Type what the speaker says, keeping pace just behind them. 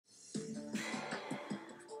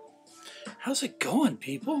How's it going,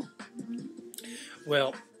 people?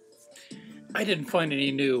 Well, I didn't find any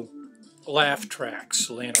new laugh tracks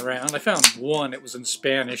laying around. I found one. It was in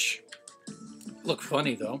Spanish. Looked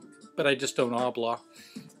funny, though, but I just don't habla.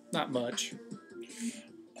 Not much.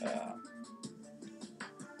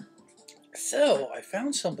 So, I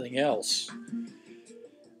found something else.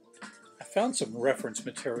 I found some reference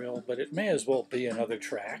material, but it may as well be another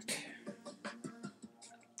track.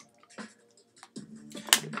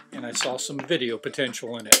 And I saw some video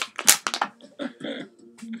potential in it.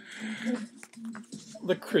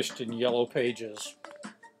 The Christian Yellow Pages.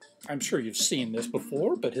 I'm sure you've seen this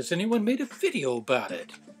before, but has anyone made a video about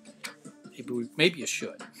it? Maybe you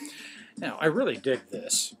should. Now, I really dig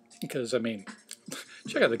this because, I mean,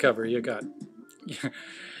 check out the cover. You got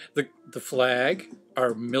the flag,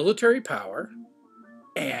 our military power,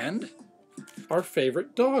 and our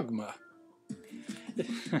favorite dogma.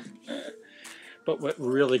 But what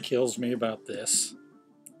really kills me about this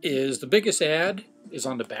is the biggest ad is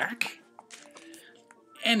on the back,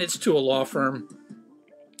 and it's to a law firm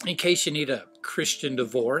in case you need a Christian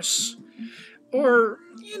divorce, or,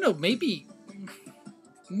 you know, maybe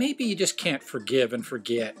you just can't forgive and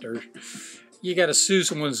forget, or you got to sue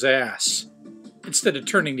someone's ass instead of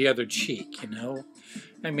turning the other cheek, you know?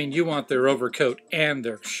 I mean, you want their overcoat and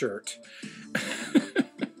their shirt.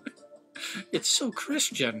 It's so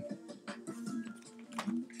Christian.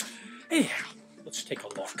 Anyhow, let's take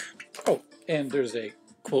a look. Oh, and there's a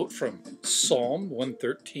quote from Psalm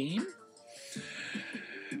 113.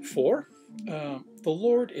 4. The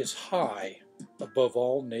Lord is high above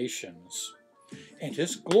all nations, and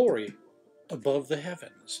His glory above the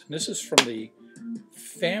heavens. And this is from the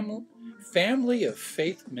Family of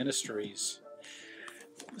Faith Ministries.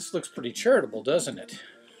 This looks pretty charitable, doesn't it?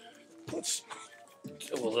 Let's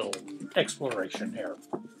do a little exploration here.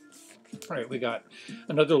 All right, we got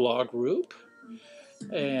another law group,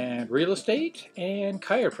 and real estate, and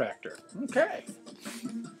chiropractor. Okay.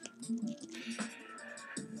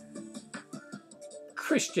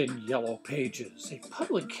 Christian Yellow Pages, a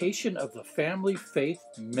publication of the Family Faith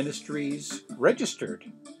Ministries,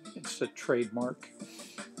 registered. It's a trademark.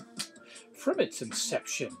 From its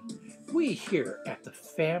inception, we here at the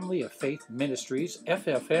Family of Faith Ministries,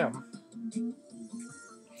 FFM,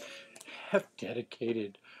 have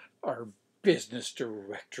dedicated our business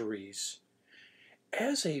directories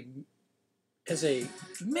as a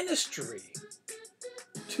ministry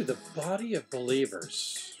to the body of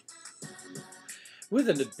believers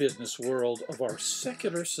within the business world of our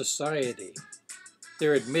secular society.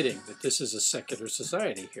 They're admitting that this is a secular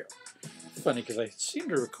society here. Funny, because I seem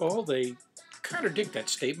to recall they contradict that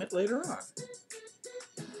statement later on.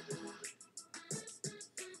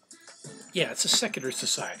 Yeah, it's a secular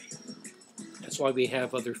society. That's why we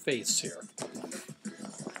have other faiths here.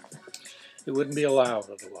 It wouldn't be allowed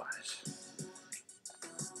otherwise.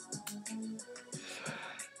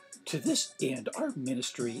 To this end, our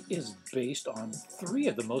ministry is based on 3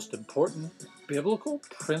 of the most important biblical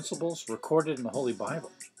principles recorded in the Holy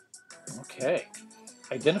Bible. Okay.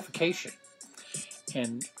 Identification.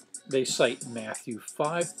 And they cite Matthew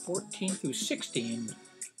 5:14 through 16,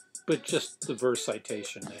 but just the verse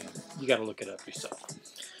citation. You got to look it up yourself.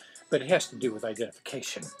 But it has to do with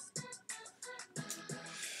identification.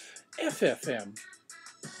 FFM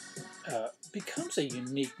becomes a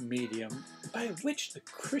unique medium by which the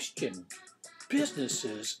Christian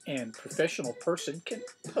businesses and professional person can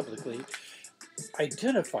publicly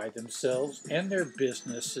identify themselves and their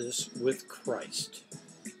businesses with Christ.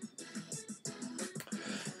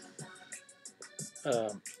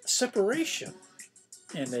 Separation,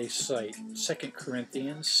 and they cite 2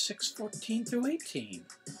 Corinthians 6:14 through 18.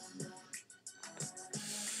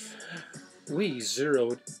 We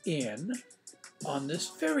zeroed in on this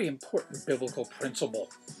very important biblical principle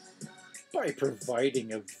by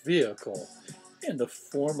providing a vehicle in the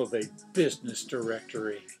form of a business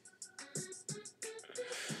directory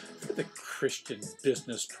for the Christian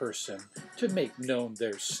business person to make known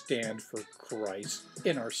their stand for Christ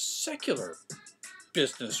in our secular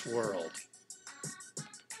business world.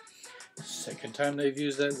 Second time they've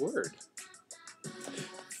used that word.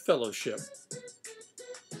 Fellowship.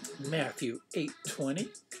 Matthew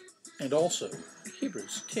 8:20, and also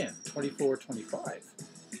Hebrews 10:24-25.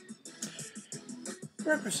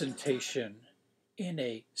 Representation in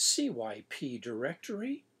a CYP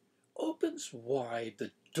directory opens wide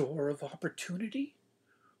the door of opportunity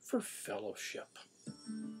for fellowship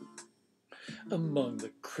among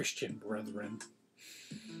the Christian brethren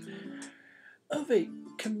of a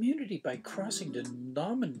community by crossing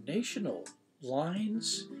denominational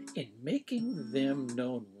lines in making them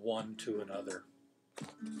known one to another.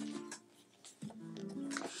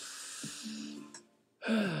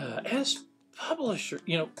 As publisher,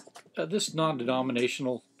 this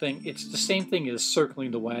non-denominational thing, it's the same thing as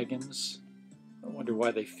circling the wagons. I wonder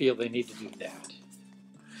why they feel they need to do that.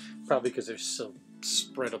 Probably because they're so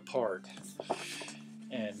spread apart.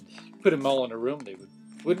 And put them all in a room, they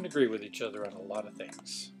wouldn't agree with each other on a lot of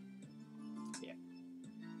things. Yeah.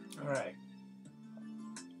 All right.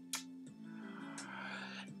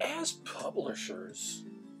 As publishers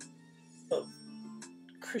of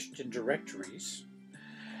Christian directories,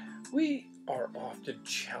 we are often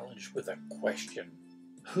challenged with a question: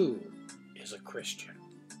 who is a Christian?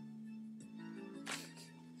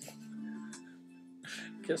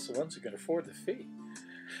 Guess the ones who can afford the fee.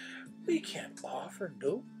 We can offer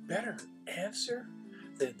no better answer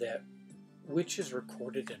than that which is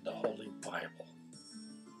recorded in the Holy Bible.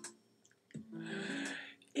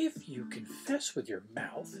 If you confess with your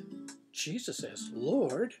mouth Jesus as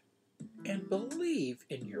Lord and believe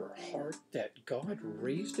in your heart that God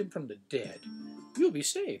raised him from the dead, you'll be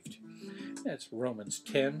saved. That's Romans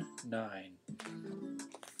 10:9.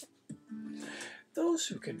 Those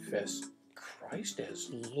who confess Christ as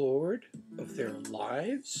Lord of their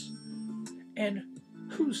lives and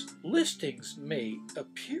whose listings may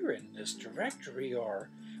appear in this directory are,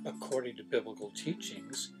 according to biblical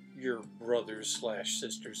teachings, your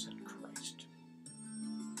brothers/sisters in Christ.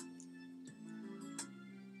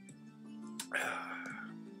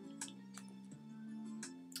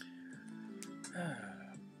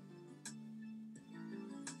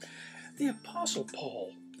 The Apostle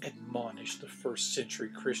Paul admonished the first century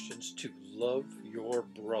Christians to love your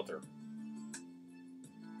brother.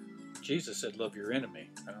 Jesus said, love your enemy.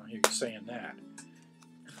 I don't hear you saying that.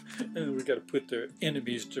 And we've got to put the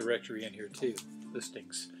enemies directory in here too.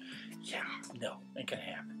 Listings. Yeah, no, ain't gonna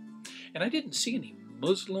happen. And I didn't see any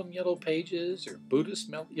Muslim yellow pages or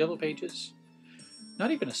Buddhist yellow pages.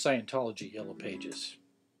 Not even a Scientology yellow pages.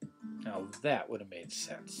 Now that would have made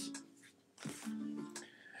sense.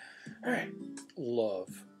 All right,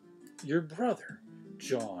 love your brother,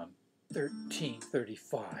 John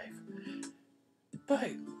 13:35.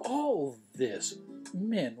 By all this,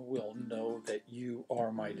 men will know that you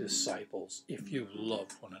are my disciples if you love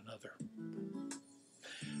one another.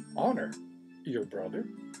 Honor your brother,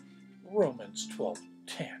 Romans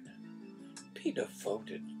 12:10. Be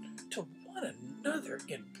devoted to one another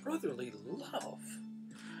in brotherly love.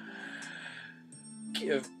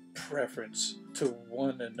 Give preference to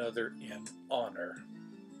one another in honor.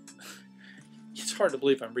 It's hard to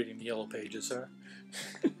believe I'm reading the yellow pages, huh?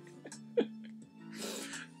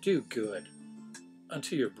 Do good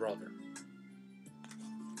unto your brother.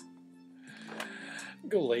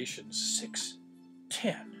 Galatians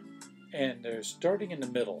 6:10, and they're starting in the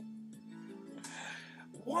middle.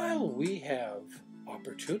 While we have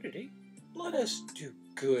opportunity, let us do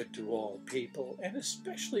good to all people, and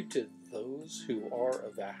especially to those who are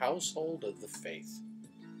of the household of the faith.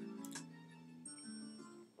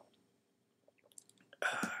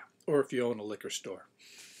 Or if you own a liquor store.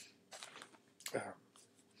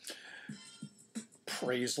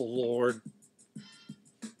 Praise the Lord.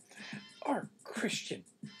 Our Christian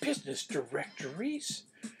business directories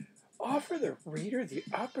offer the reader the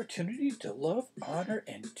opportunity to love, honor,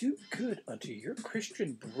 and do good unto your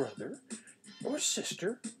Christian brother or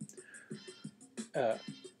sister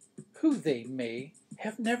who they may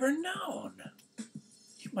have never known.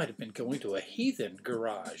 You might have been going to a heathen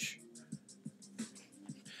garage.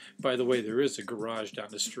 By the way, there is a garage down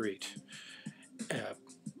the street.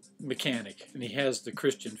 Mechanic, and he has the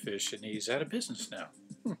Christian fish, and he's out of business now.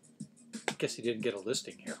 Guess he didn't get a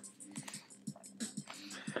listing here.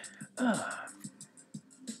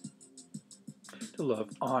 To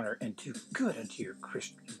love, honor, and do good unto your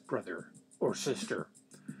Christian brother or sister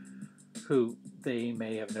who they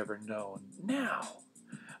may have never known. Now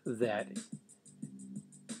that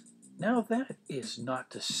is not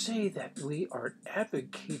to say that we are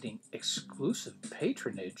advocating exclusive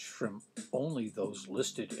patronage from only those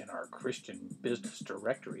listed in our Christian business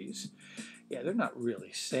directories. Yeah, they're not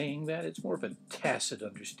really saying that. It's more of a tacit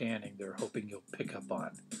understanding they're hoping you'll pick up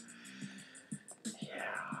on.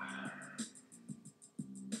 Yeah.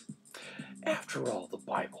 After all, the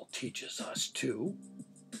Bible teaches us to,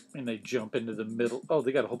 and they jump into the middle. Oh,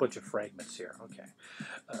 they got a whole bunch of fragments here. Okay.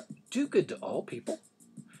 Do good to all people.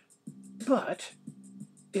 But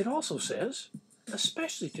it also says,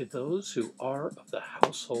 especially to those who are of the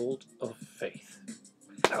household of faith.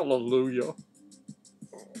 Hallelujah.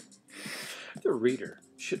 The reader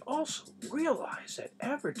should also realize that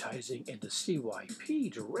advertising in the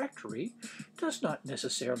CYP directory does not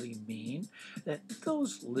necessarily mean that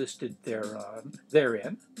those listed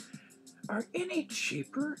therein are any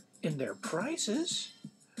cheaper in their prices,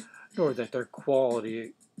 nor that the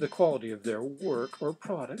quality of their work or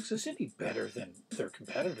products is any better than their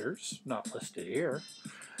competitors, not listed here.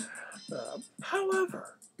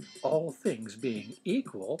 However, all things being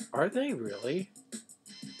equal, are they really?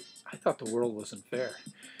 I thought the world wasn't fair.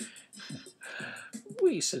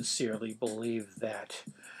 We sincerely believe that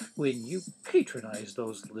when you patronize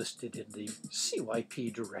those listed in the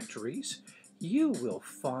CYP directories, you will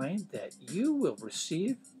find that you will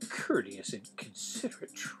receive courteous and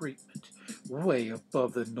considerate treatment way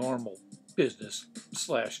above the normal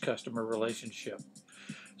business/customer relationship.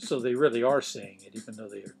 So they really are saying it, even though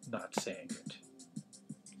they are not saying it.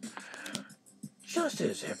 Just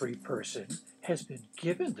as every person has been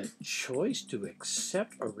given the choice to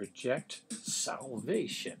accept or reject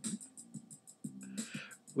salvation,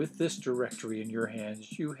 with this directory in your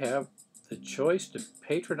hands, you have the choice to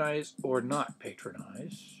patronize or not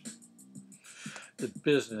patronize the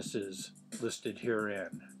businesses listed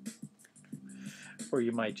herein. Or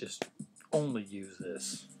you might just only use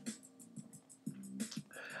this.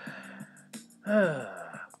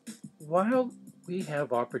 While we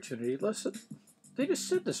have opportunity, listen, they just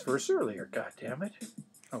said this verse earlier, God damn it.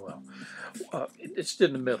 Oh well, it's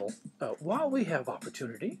in the middle. While we have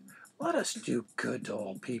opportunity, let us do good to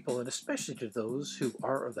all people, and especially to those who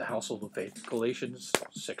are of the household of faith. Galatians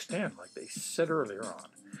 6:10, like they said earlier on.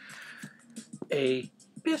 A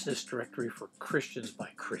business directory for Christians by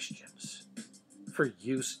Christians, for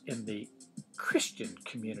use in the Christian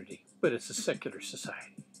community, but it's a secular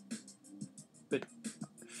society. But,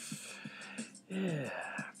 yeah.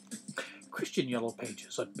 Christian Yellow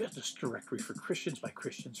Pages, a business directory for Christians by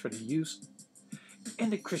Christians for the use in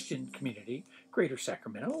the Christian community, Greater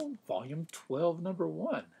Sacramento, Volume 12, Number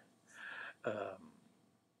 1. The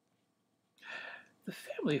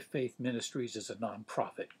Family of Faith Ministries is a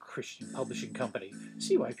nonprofit Christian publishing company.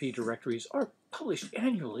 CYP directories are published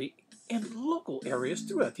annually in local areas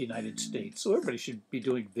throughout the United States, so everybody should be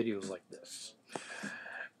doing videos like this.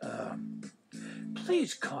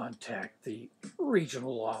 Please contact the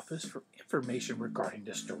regional office for information regarding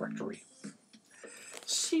this directory.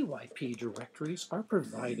 CYP directories are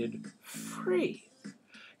provided free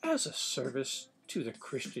as a service to the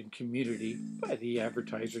Christian community by the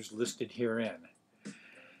advertisers listed herein.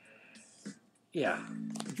 Yeah,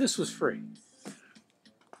 this was free.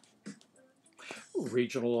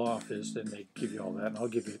 Regional office, then they give you all that, and I'll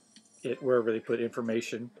give you it wherever they put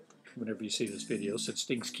information whenever you see this video, since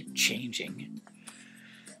things keep changing.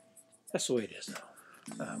 That's the way it is now.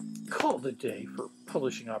 Call the day for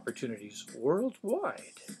publishing opportunities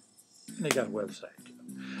worldwide. And they got a website too.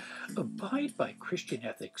 Abide by Christian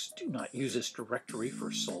ethics. Do not use this directory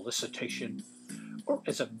for solicitation or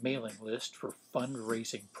as a mailing list for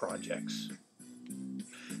fundraising projects.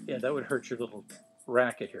 Yeah, that would hurt your little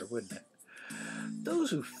racket here, wouldn't it?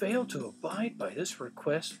 Those who fail to abide by this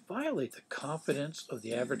request violate the confidence of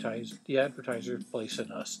the advertisers place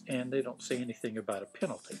in us, and they don't say anything about a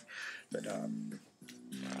penalty. But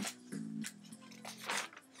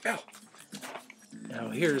now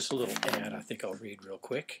here's a little ad I think I'll read real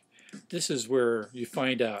quick. This is where you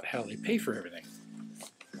find out how they pay for everything.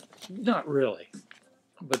 Not really,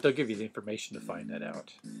 but they'll give you the information to find that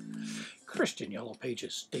out. Christian Yellow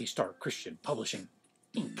Pages, Daystar Christian Publishing,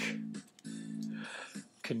 Inc.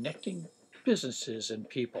 Connecting businesses and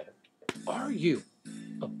people. Are you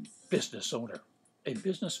a business owner, a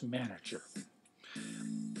business manager,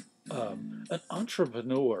 an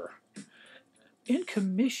entrepreneur, in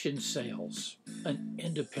commission sales, an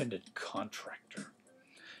independent contractor,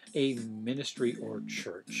 a ministry or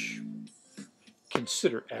church?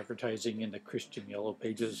 Consider advertising in the Christian Yellow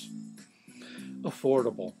Pages.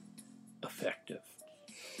 Affordable, effective,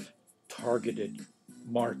 targeted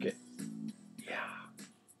market. Yeah.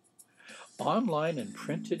 Online and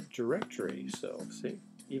printed directory. So, see,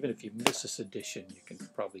 even if you miss this edition, you can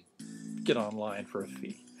probably get online for a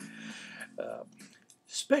fee.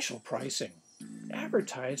 Special pricing.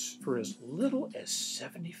 Advertise for as little as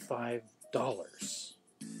 $75.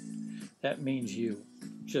 That means you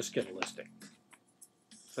just get a listing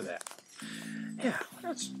for that. Yeah,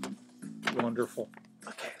 that's wonderful.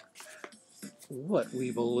 Okay. What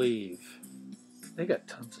we believe. They got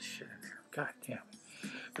tons of shit in there. God damn.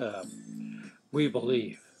 We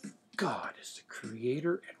believe God is the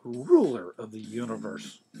creator and ruler of the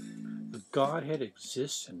universe. The Godhead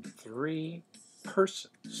exists in 3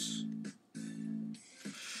 persons.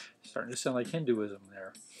 Starting to sound like Hinduism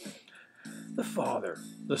there. The Father,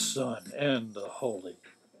 the Son, and the Holy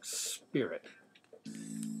Spirit.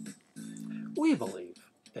 We believe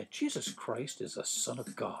that Jesus Christ is the Son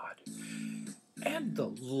of God and the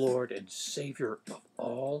Lord and Savior of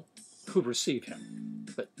all who receive him.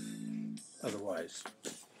 But otherwise,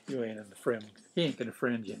 you ain't in the friend. He ain't gonna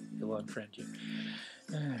friend you. He'll unfriend you.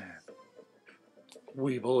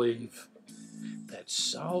 We believe that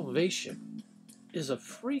salvation is a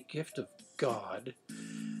free gift of God,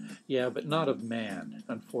 yeah, but not of man,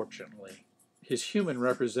 unfortunately. His human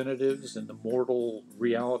representatives in the mortal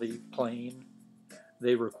reality plane,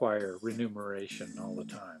 they require remuneration all the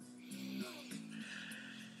time.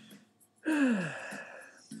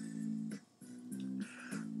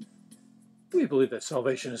 We believe that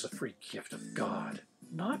salvation is a free gift of God,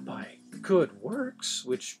 not by good works,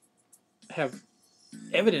 which have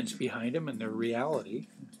evidence behind them in their reality,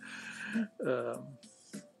 but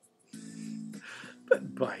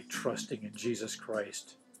by trusting in Jesus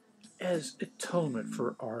Christ as atonement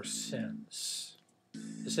for our sins.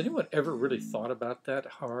 Has anyone ever really thought about that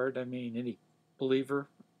hard? I mean, any believer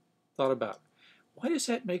thought about, why does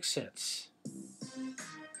that make sense?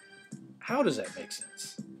 How does that make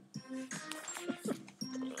sense?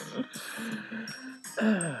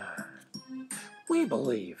 We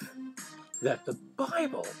believe that the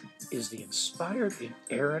Bible is the inspired,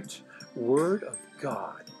 inerrant Word of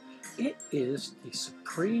God. It is the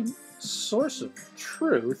supreme source of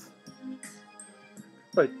truth.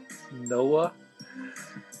 Like Noah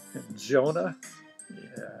and Jonah,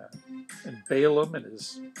 yeah, and Balaam and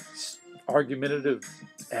his argumentative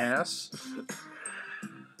ass.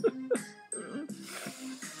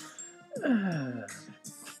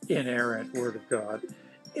 Inerrant Word of God.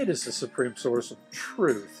 It is the supreme source of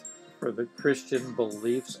truth for the Christian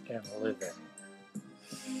beliefs and living.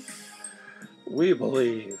 We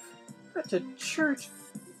believe that the church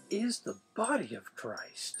is the body of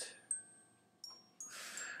Christ.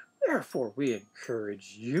 Therefore, we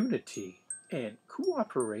encourage unity and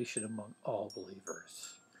cooperation among all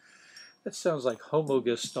believers. That sounds like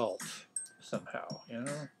homogestalt somehow, you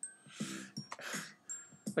know?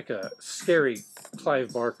 Like a scary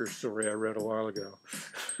Clive Barker story I read a while ago.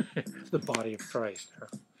 The body of Christ.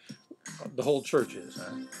 The whole church is,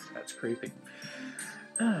 huh? That's creepy.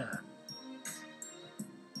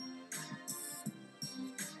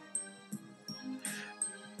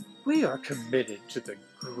 We are committed to the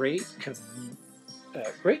Great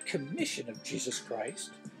Commission of Jesus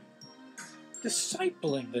Christ,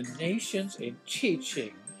 discipling the nations and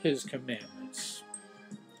teaching his commandments.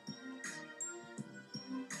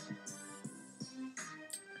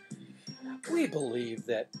 We believe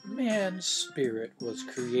that man's spirit was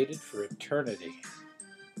created for eternity.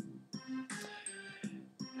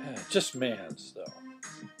 Just man's, though.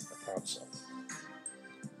 I thought so.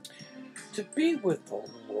 To be with the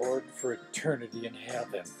Lord for eternity in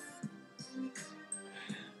heaven.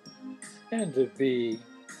 And to be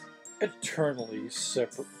eternally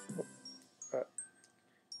separate.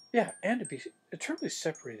 And to be eternally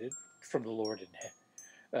separated from the Lord in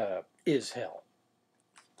is hell.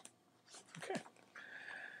 Okay.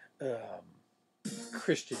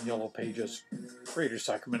 Christian Yellow Pages, Greater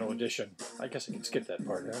Sacramento Edition. I guess I can skip that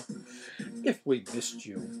part, huh? If we missed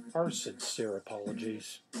you, our sincere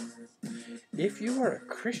apologies. If you are a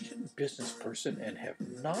Christian business person and have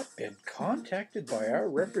not been contacted by our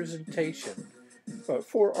representation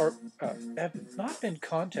have not been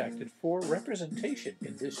contacted for representation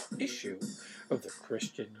in this issue of the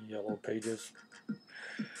Christian Yellow Pages,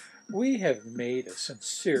 we have made a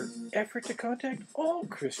sincere effort to contact all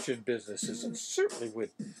Christian businesses and certainly would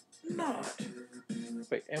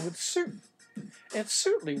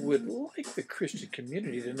certainly would like the Christian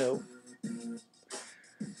community to know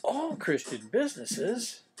all Christian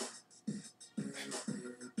businesses.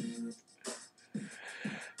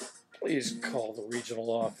 Please call the regional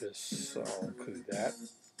office. I'll include that.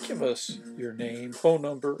 Give us your name, phone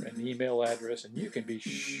number, and email address, and you can be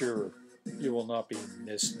sure you will not be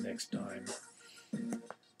missed next time.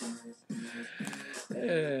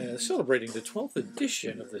 Celebrating the 12th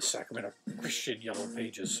edition of the Sacramento Christian Yellow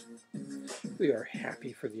Pages, we are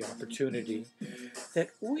happy for the opportunity that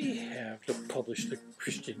we have to publish the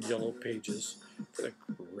Christian Yellow Pages for the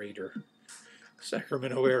greater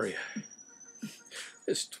Sacramento area.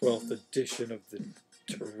 This 12th edition of the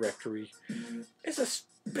directory is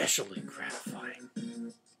especially gratifying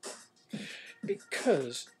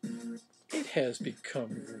because it has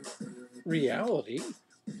become reality.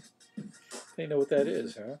 They know what that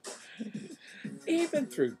is, huh? Even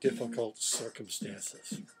through difficult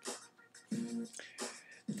circumstances.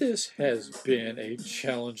 This has been a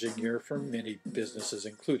challenging year for many businesses,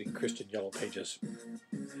 including Christian Yellow Pages.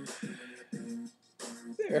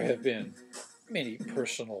 There have been many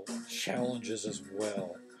personal challenges as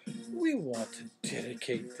well. We want to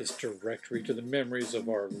dedicate this directory to the memories of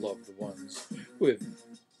our loved ones who have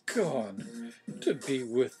gone to be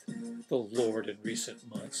with the Lord in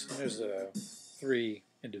recent months. And there's 3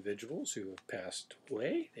 individuals who have passed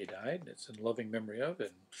away. They died. It's in loving memory of,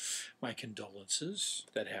 and my condolences.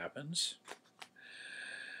 That happens.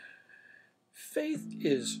 Faith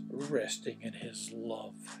is resting in his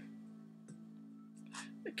love.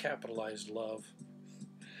 The capitalized love.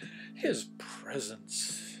 His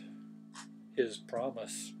presence. His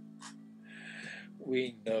promise.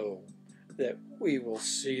 We know that we will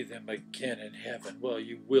see them again in heaven. Well,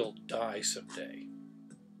 you will die someday.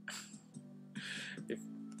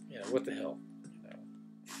 What the hell?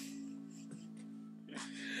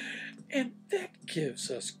 And that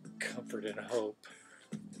gives us comfort and hope.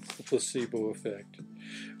 The placebo effect.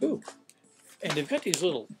 Ooh, and they've got these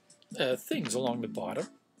little things along the bottom.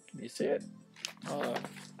 Can you see it?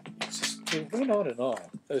 It went on and on.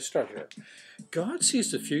 Let's start here. God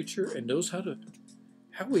sees the future and knows how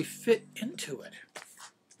we fit into it.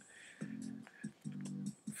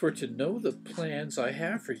 For to know the plans I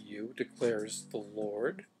have for you, declares the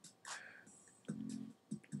Lord.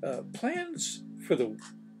 Plans for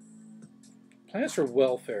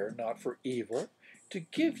welfare, not for evil, to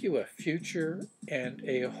give you a future and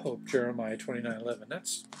a hope. Jeremiah 29:11.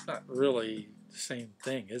 That's not really the same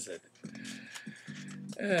thing, is it?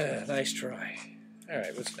 Nice try. All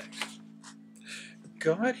right, what's next?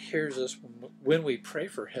 God hears us when we pray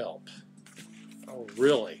for help. Oh,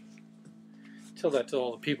 really? Tell that to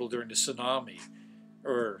all the people during the tsunami,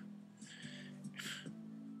 or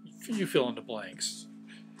you fill in the blanks.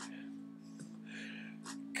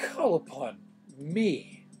 Call upon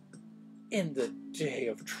me in the day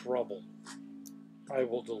of trouble. I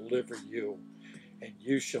will deliver you, and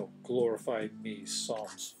you shall glorify me.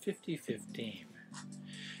 Psalms 50:15.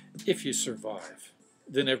 If you survive,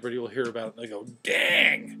 then everybody will hear about it and they go,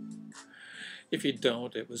 dang! If you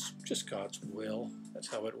don't, it was just God's will. That's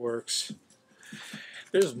how it works.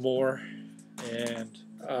 There's more, and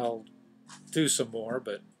I'll do some more,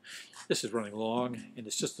 but this is running long, and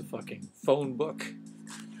it's just a fucking phone book.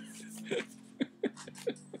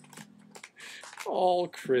 All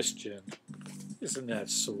Christian. Isn't that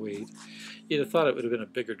sweet? You'd have thought it would have been a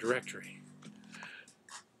bigger directory.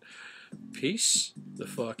 Peace the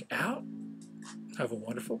fuck out. Have a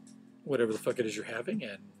wonderful, whatever the fuck it is you're having,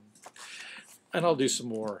 and I'll do some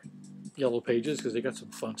more yellow pages because they got some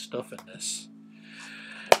fun stuff in this.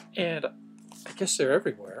 And I guess they're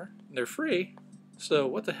everywhere. And they're free. So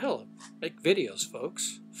what the hell? Make videos,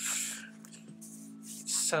 folks.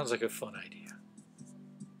 Sounds like a fun idea.